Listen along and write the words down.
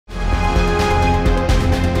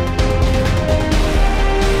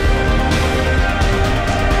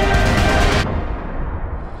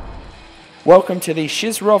Welcome to the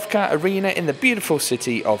Shizrovka Arena in the beautiful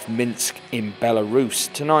city of Minsk in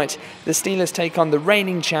Belarus. Tonight, the Steelers take on the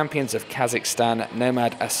reigning champions of Kazakhstan,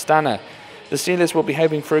 Nomad Astana. The Steelers will be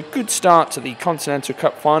hoping for a good start to the Continental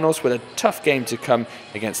Cup Finals with a tough game to come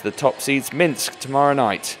against the top seeds Minsk tomorrow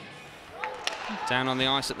night. Down on the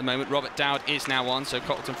ice at the moment, Robert Dowd is now on, so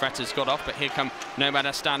Cockleton Fretter's got off, but here come Nomad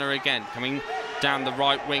Astana again, coming down the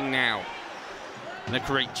right wing now.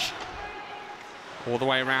 Nakaric. All the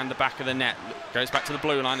way around the back of the net, goes back to the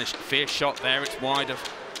blue line, a fierce shot there, it's wide of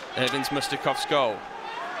Irvin Mustakov's goal.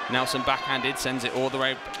 Nelson backhanded, sends it all the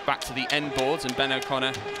way back to the end boards, and Ben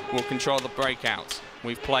O'Connor will control the breakout.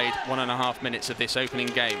 We've played 1.5 minutes of this opening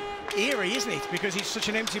game. Eerie, isn't it? Because it's such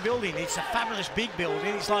an empty building. It's a fabulous big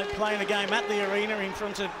building. It's like playing a game at the arena in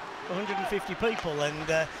front of 150 people,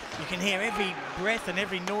 and you can hear every breath and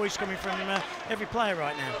every noise coming from every player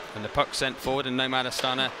right now. And the puck sent forward, and Nomad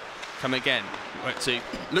Astana come again.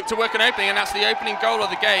 Look to work an opening, and that's the opening goal of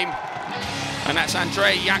the game. And that's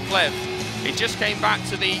Andrei Yakovlev. He just came back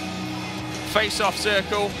to the face-off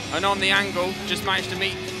circle, and on the angle, just managed to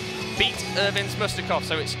beat Irvin Mustakov.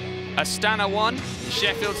 So it's Astana 1,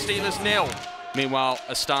 Sheffield Steelers 0. Meanwhile,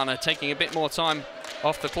 Astana taking a bit more time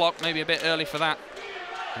off the clock, maybe a bit early for that.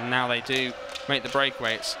 And now they do make the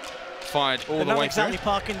breakaway. It's fired all the way through. They're not exactly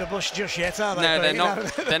parking the bus just yet, are they? No, they're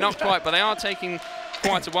not. They're not quite, but they are taking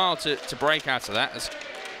quite a while to break out of that, as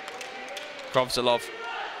Krovzalov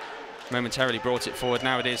momentarily brought it forward.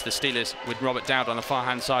 Now it is the Steelers with Robert Dowd on the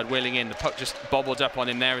far-hand side wheeling in. The puck just bobbled up on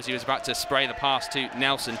him there as he was about to spray the pass to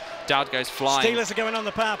Nelson. Dowd goes flying. Steelers are going on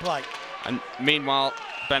the power play. And meanwhile,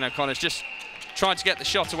 Ben O'Connor's just tried to get the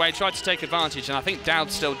shot away, tried to take advantage, and I think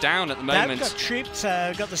Dowd's still down at the moment. Dowd got tripped,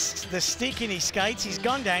 got the stick in his skates. He's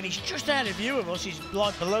gone down. He's just out of view of us. He's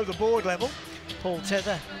like below the board level. Paul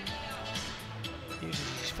Tether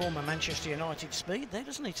uses his former Manchester United speed there,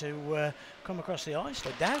 doesn't he, to come across the ice.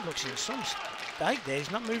 So Dowd looks in some state there.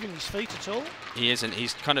 He's not moving his feet at all. He isn't.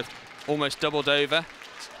 He's kind of almost doubled over.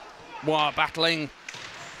 Wow, battling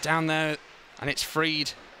down there, and it's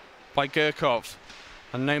freed by Gurkov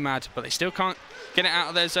and Nomad, but they still can't get it out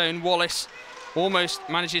of their zone. Wallace almost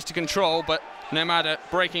manages to control, but Nomad are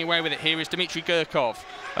breaking away with it. Here is Dmitry Gurkov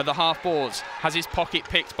at the half boards, has his pocket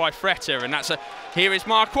picked by Fretter, and here is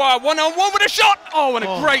Marquardt, one-on-one with a shot! Oh, and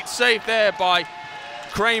a great save there by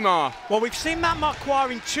Kramer. Well, we've seen Matt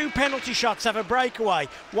Marquardt in 2 penalty shots have a breakaway.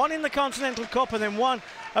 One in the Continental Cup and then one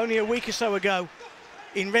only a week or so ago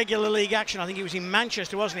in regular league action. I think it was in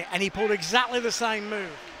Manchester, wasn't it? And he pulled exactly the same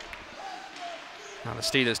move. Now the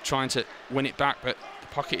Steelers trying to win it back, but the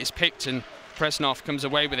pocket is picked and Presnov comes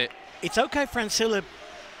away with it. It's okay, Francilla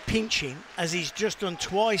pinching, as he's just done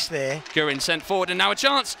twice there. Gurin sent forward, and now a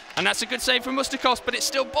chance, and that's a good save from Mustakov, but it's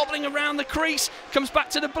still bobbling around the crease. Comes back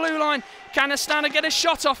to the blue line. Can Astana get a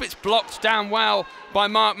shot off? It's blocked down well by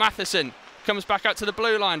Mark Matheson. Comes back out to the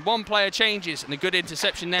blue line. One player changes, and a good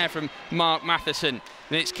interception there from Mark Matheson.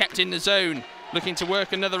 And it's kept in the zone, looking to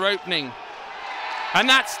work another opening. And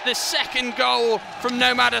that's the second goal from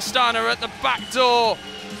Nomad Astana at the back door.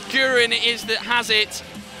 Gurin it is that has it.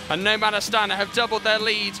 And Nomad Astana have doubled their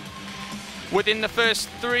lead within the first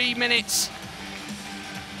 3 minutes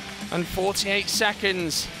and 48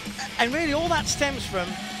 seconds. And really all that stems from,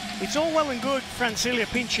 it's all well and good Francilia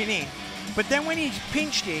pinching in, but then when he's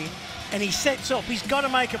pinched in and he sets up, he's got to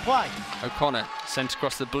make a play. O'Connor sent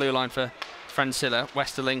across the blue line for Francilla.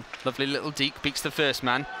 Westerling, lovely little deke, beats the first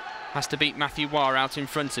man. Has to beat Matthew Warr out in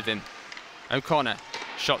front of him. O'Connor,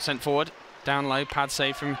 shot sent forward, down low, pad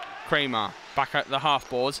save from Kramer. Back out the half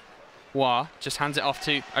boards. Warr just hands it off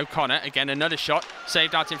to O'Connor. Again, another shot.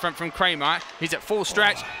 Saved out in front from Kramer. He's at full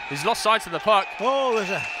stretch. He's lost sight of the puck.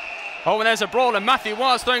 And there's a brawl, and Matthew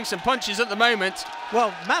Warr's throwing some punches at the moment.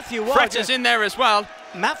 Well, Matthew Warr... Fretter's in there as well.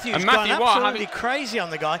 Matthew's gone absolutely crazy on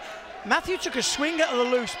the guy. Matthew took a swing at the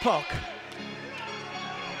loose puck,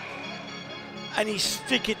 and he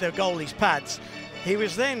stick at the goalie's pads. He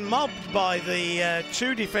was then mobbed by the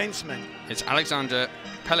 2 defensemen. It's Alexander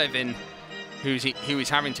Pelevin who is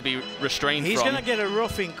having to be restrained He's going to get a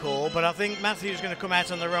roughing call, but I think Matthew's going to come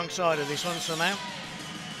out on the wrong side of this one somehow.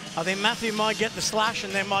 I think Matthew might get the slash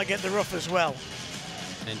and then might get the rough as well.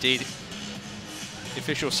 Indeed. The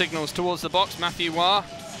official signals towards the box. Matthew Warr.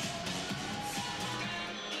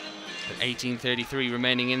 18:33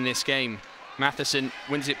 remaining in this game. Matheson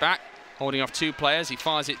wins it back, holding off 2 players. He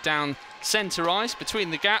fires it down centre ice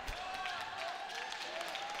between the gap.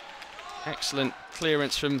 Excellent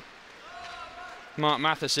clearance from Mark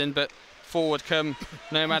Matheson, but forward come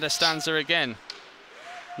Nomad Astana again,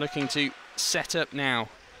 looking to set up now.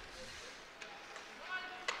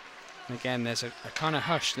 And again, there's a kind of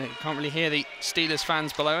hush. You can't really hear the Steelers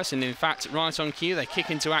fans below us, and in fact, right on cue, they kick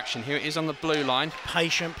into action. Here it is on the blue line.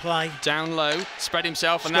 Patient play. Down low, spread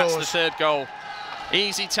himself, and Scores. that's the third goal.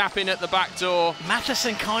 Easy tap in at the back door.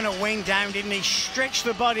 Matheson kind of winged down, didn't he? Stretched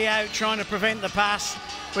the body out, trying to prevent the pass,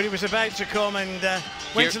 but it was about to come and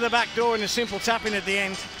went to the back door and a simple tap in at the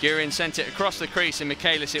end. Gurin sent it across the crease, and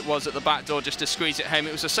Michaelis it was at the back door just to squeeze it home.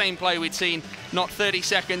 It was the same play we'd seen not 30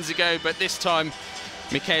 seconds ago, but this time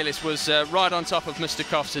Michaelis was right on top of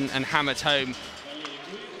Mustakovs and hammered home.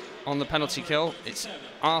 On the penalty kill, it's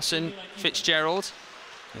Arson Fitzgerald.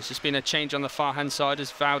 There's just been a change on the far-hand side as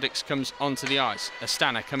Vaudix comes onto the ice.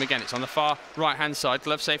 Astana come again. It's on the far right-hand side.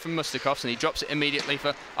 Glove save from Mustakovs, and he drops it immediately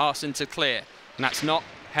for Arson to clear. And that's not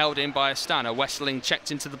held in by Astana. Westling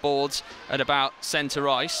checked into the boards at about centre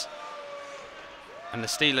ice. And the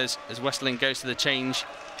Steelers, as Westling goes to the change,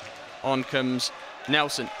 on comes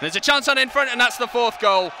Nelson. And there's a chance on in front, and that's the fourth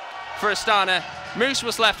goal for Astana. Moose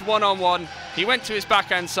was left one-on-one. He went to his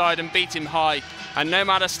backhand side and beat him high. And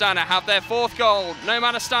Nomad Astana have their fourth goal.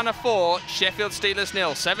 Nomad Astana 4, Sheffield Steelers 0.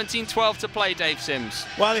 17-12 to play, Dave Sims.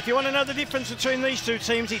 Well, if you want to know the difference between these two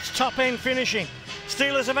teams, it's top-end finishing.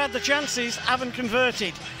 Steelers have had the chances, haven't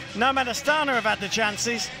converted. Nomad Astana have had the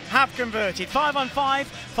chances, have converted. 5 on 5,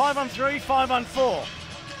 5 on 3, 5 on 4.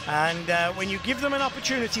 And when you give them an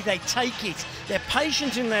opportunity, they take it. They're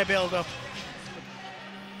patient in their build-up.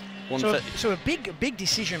 So a big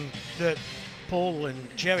decision that Paul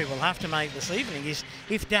and Jerry will have to make this evening is,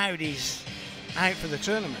 if Dowdy's out for the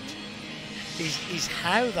tournament, is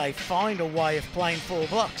how they find a way of playing 4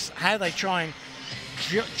 blocks, how they try and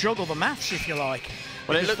juggle the maths, if you like.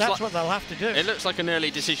 Well, it looks that's what they'll have to do. It looks like an early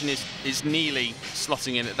decision is Neely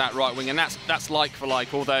slotting in at that right wing, and that's like for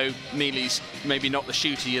like. Although Neely's maybe not the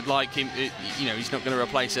shooter you'd like him, you know, he's not going to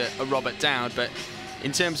replace a Robert Dowd, but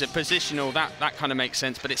in terms of positional, that kind of makes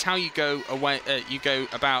sense. But it's how you go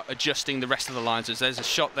about adjusting the rest of the lines. As there's a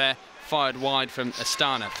shot there fired wide from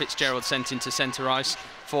Astana. Fitzgerald sent into centre ice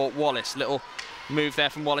for Wallace. Little move there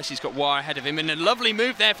from Wallace. He's got Wire ahead of him, and a lovely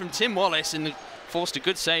move there from Tim Wallace, and forced a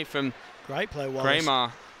good save from great play, Wallace.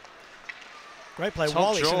 Graymar. Great play,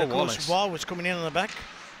 Wallace. And of course, Wall was coming in on the back.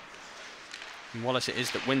 And Wallace it is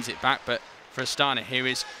that wins it back, but for Astana, here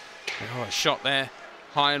is a shot there,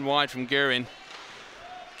 high and wide from Gurin.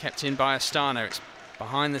 Kept in by Astana. It's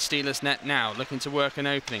behind the Steelers net now, looking to work an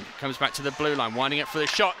opening. Comes back to the blue line, winding it for the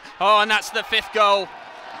shot. Oh, and that's the 5th goal.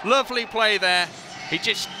 Lovely play there. He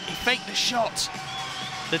faked the shot,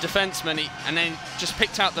 the defenseman, and then just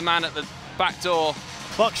picked out the man at the back door.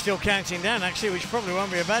 Clock still counting down, actually, which probably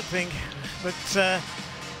won't be a bad thing. But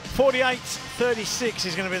 48-36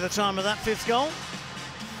 is going to be the time of that 5th goal.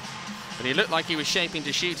 But he looked like he was shaping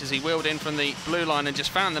to shoot as he wheeled in from the blue line and just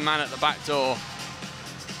found the man at the back door.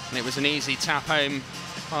 And it was an easy tap home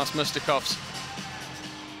past Mustakovs.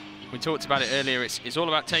 We talked about it earlier. It's all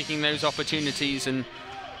about taking those opportunities and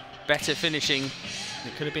better finishing.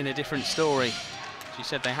 It could have been a different story. As you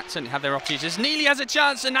said, they certainly had their opportunities. Neely has a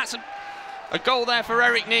chance, and that's a goal there for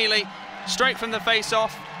Eric Neely. Straight from the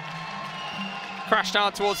face-off. Crashed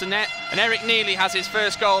hard towards the net. And Eric Neely has his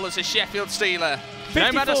first goal as a Sheffield Steeler.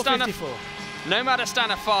 54-54. Nomad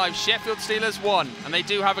Astana 5, Sheffield Steelers 1. And they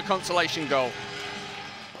do have a consolation goal.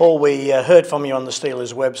 Paul, we heard from you on the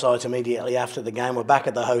Steelers website immediately after the game. We're back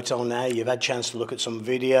at the hotel now. You've had a chance to look at some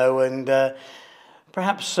video and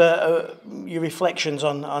perhaps your reflections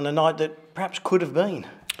on a night that perhaps could have been.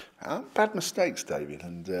 Bad mistakes, David.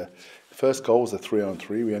 And the first goal was a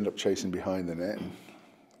 3-on-3. We end up chasing behind the net. And,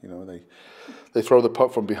 you know, they throw the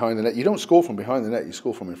puck from behind the net. You don't score from behind the net. You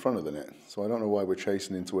score from in front of the net. So I don't know why we're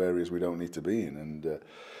chasing into areas we don't need to be in. And,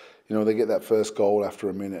 you know, they get that first goal after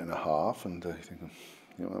a minute and a half. And you think,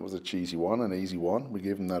 you know, that was a cheesy one, an easy one. We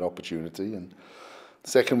gave them that opportunity. And the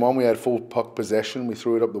second one, we had full puck possession. We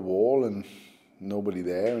threw it up the wall and nobody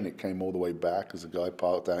there. And it came all the way back as a guy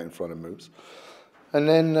parked out in front of Moose. And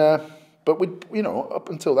then, but we, you know, up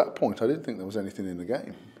until that point, I didn't think there was anything in the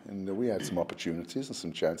game. And we had some opportunities and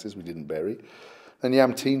some chances we didn't bury. And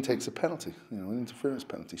Yamteen takes a penalty, you know, an interference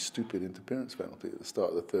penalty, stupid interference penalty at the start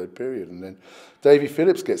of the third period. And then Davy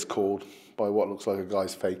Phillips gets called by what looks like a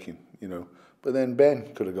guy's faking, you know. But then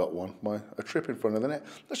Ben could have got one by a trip in front of the net.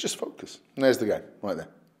 Let's just focus. And there's the game, right there.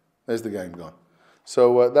 There's the game gone.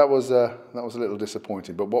 So that was a little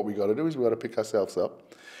disappointing. But what we got to do is we got to pick ourselves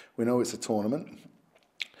up. We know it's a tournament.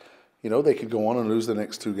 You know, they could go on and lose the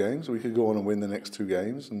next 2 games. We could go on and win the next 2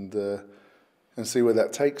 games and see where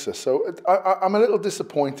that takes us. So I'm a little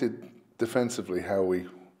disappointed defensively how we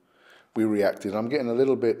we reacted. I'm getting a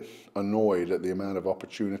little bit annoyed at the amount of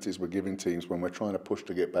opportunities we're giving teams when we're trying to push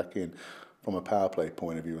to get back in from a power play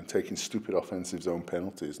point of view and taking stupid offensive zone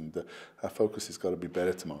penalties. And our focus has got to be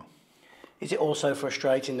better tomorrow. Is it also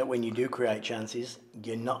frustrating that when you do create chances,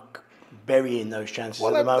 you're not burying those chances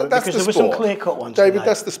at the moment? Because there were some clear-cut ones. David,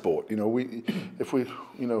 that's the sport. You know, if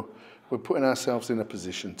we're putting ourselves in a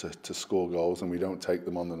position to score goals and we don't take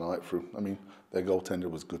them on the night through. I mean, their goaltender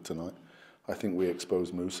was good tonight. I think we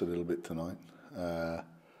exposed Moose a little bit tonight,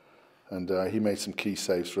 and he made some key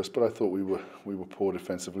saves for us. But I thought we were poor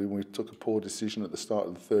defensively. We took a poor decision at the start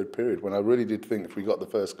of the third period. When I really did think if we got the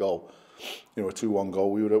first goal, you know, a 2-1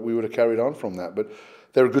 goal, we would have carried on from that. But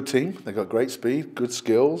they're a good team. They got great speed, good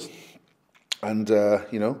skills, and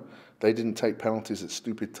you know, they didn't take penalties at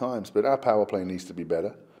stupid times. But our power play needs to be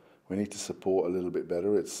better. We need to support a little bit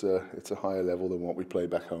better. It's a higher level than what we play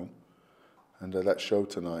back home. And that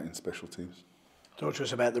showed tonight in special teams. Talk to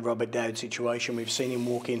us about the Robert Dowd situation. We've seen him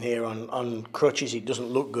walk in here on crutches. It doesn't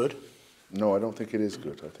look good. No, I don't think it is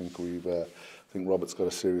good. I think I think Robert's got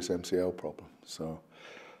a serious MCL problem. So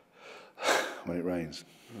when it rains.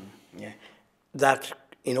 Yeah. That,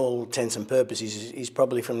 in all intents and purposes, is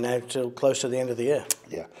probably from now till close to the end of the year.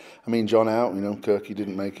 Yeah. I mean, John out, you know, Kirky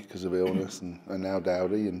didn't make it because of illness, and now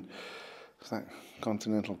Dowdy, and it's that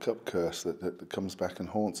Continental Cup curse that comes back and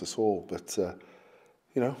haunts us all. But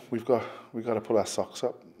you know, we've got to pull our socks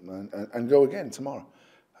up and go again tomorrow.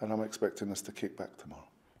 And I'm expecting us to kick back tomorrow.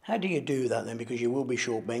 How do you do that then? Because you will be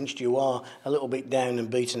short benched. You are a little bit down and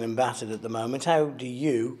beaten and battered at the moment. How do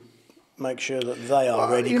you make sure that they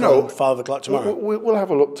are ready come 5 o'clock tomorrow? We'll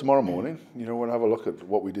have a look tomorrow morning. You know, we'll have a look at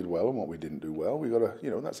what we did well and what we didn't do well. We got to,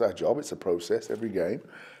 you know, that's our job. It's a process every game,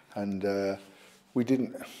 and we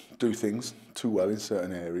didn't do things too well in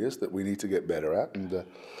certain areas that we need to get better at. And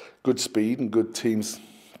good speed and good teams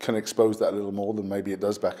can expose that a little more than maybe it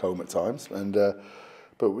does back home at times. And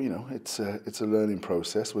but you know, it's a learning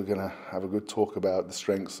process. We're going to have a good talk about the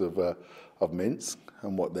strengths of Minsk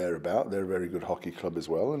and what they're about. They're a very good hockey club as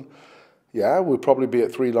well. And yeah, we'll probably be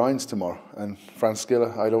at 3 lines tomorrow. And Franz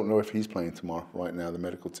Skiller, I don't know if he's playing tomorrow. Right now, the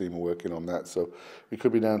medical team are working on that. So we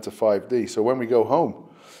could be down to 5D. So when we go home,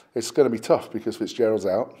 it's going to be tough because Fitzgerald's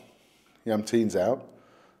out, Yamteen's out,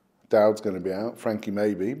 Dowd's going to be out, Frankie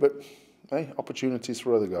maybe, but hey, opportunities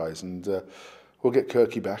for other guys. And we'll get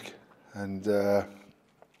Kirky back, and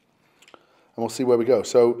we'll see where we go.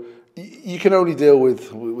 So you can only deal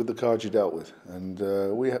with the cards you dealt with. And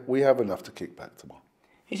we have enough to kick back tomorrow.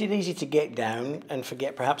 Is it easy to get down and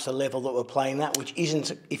forget perhaps the level that we're playing at, which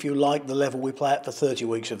isn't, if you like, the level we play at for 30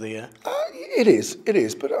 weeks of the year? It is.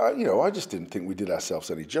 But you know, I just didn't think we did ourselves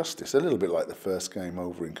any justice. A little bit like the first game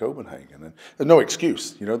over in Copenhagen, and no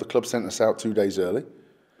excuse. You know, the club sent us out 2 days early,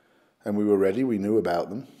 and we were ready. We knew about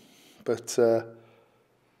them, but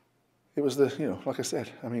it was you know, like I said.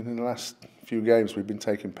 I mean, in the last few games, we've been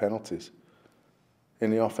taking penalties in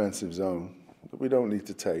the offensive zone that we don't need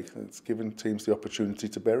to take. It's given teams the opportunity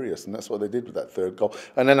to bury us, and that's what they did with that third goal.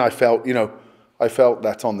 And then I felt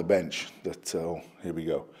that on the bench, that, oh, here we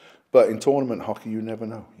go. But in tournament hockey, you never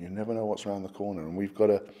know. You never know what's around the corner, and we've got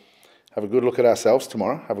to have a good look at ourselves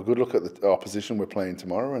tomorrow, have a good look at the opposition we're playing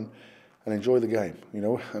tomorrow, and enjoy the game, you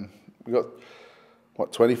know. And we've got,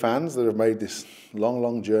 what, 20 fans that have made this long,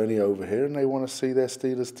 long journey over here, and they want to see their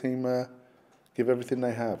Steelers team give everything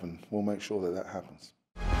they have, and we'll make sure that happens.